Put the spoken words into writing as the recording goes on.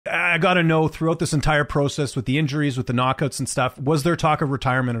I got to know, throughout this entire process with the injuries, with the knockouts and stuff, was there talk of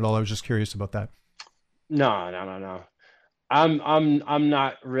retirement at all? I was just curious about that. No. I'm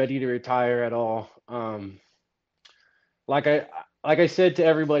not ready to retire at all. Like I said to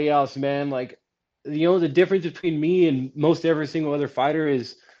everybody else, man, like, the difference between me and most every single other fighter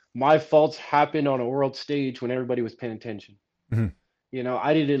is my faults happened on a world stage when everybody was paying attention. Mm-hmm.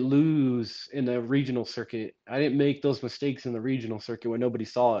 I didn't lose in the regional circuit. I didn't make those mistakes in the regional circuit when nobody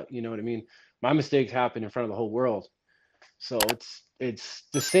saw it. You know what I mean? My mistakes happened in front of the whole world. So it's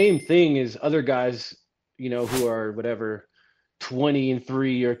the same thing as other guys, who are whatever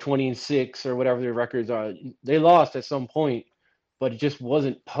 20-3 or 20-6 or whatever their records are. They lost at some point, but it just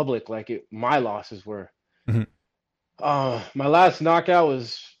wasn't public like my losses were. Mm-hmm. My last knockout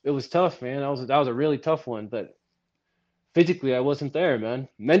was tough, man. That was a really tough one, but physically I wasn't there, man.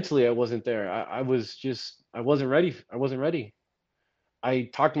 Mentally I wasn't there. I wasn't ready. I wasn't ready. I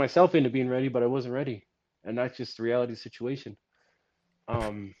talked myself into being ready, but I wasn't ready. And that's just the reality of the situation.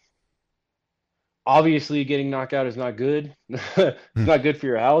 Obviously getting knocked out is not good. It's not good for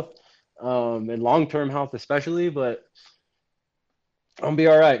your health, and long-term health especially, but I'll be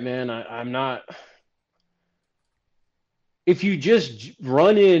all right, man. I'm not. If you just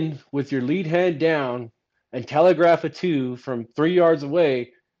run in with your lead hand down and telegraph a 2 from 3 yards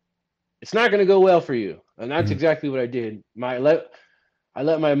away, it's not going to go well for you. And that's exactly what I did. I let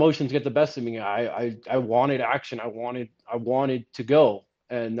my emotions get the best of me. I wanted action. I wanted to go,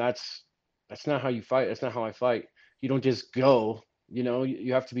 and that's not how you fight. That's not how I fight. You don't just go.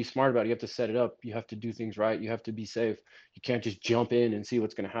 You have to be smart about it. You have to set it up. You have to do things right. You have to be safe. You can't just jump in and see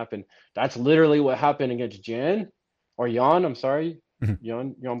what's going to happen. That's literally what happened against Jan. Or Jan, I'm sorry.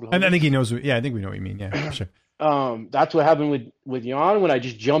 Jan And I think he knows. Yeah, I think we know what you mean. Yeah, for sure. That's what happened with Jan when I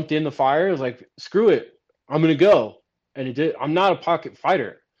just jumped in the fire. I was like, screw it. I'm going to go. And it did. I'm not a pocket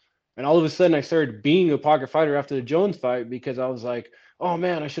fighter. And all of a sudden I started being a pocket fighter after the Jones fight because I was like, oh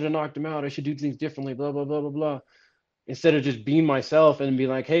man, I should have knocked him out. I should do things differently, blah, blah, blah, blah, blah. Instead of just being myself and be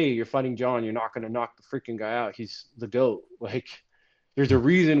like, hey, you're fighting John. You're not going to knock the freaking guy out. He's the GOAT. Like, there's a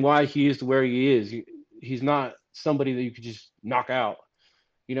reason why he is where he is. He's not somebody that you could just knock out.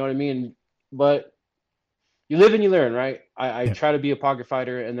 You know what I mean? But you live and you learn, right? I try to be a pocket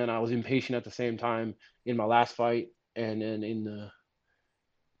fighter, and then I was impatient at the same time in my last fight and then in the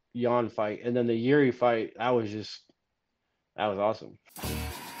Jan fight. And then the Yuri fight, that was awesome.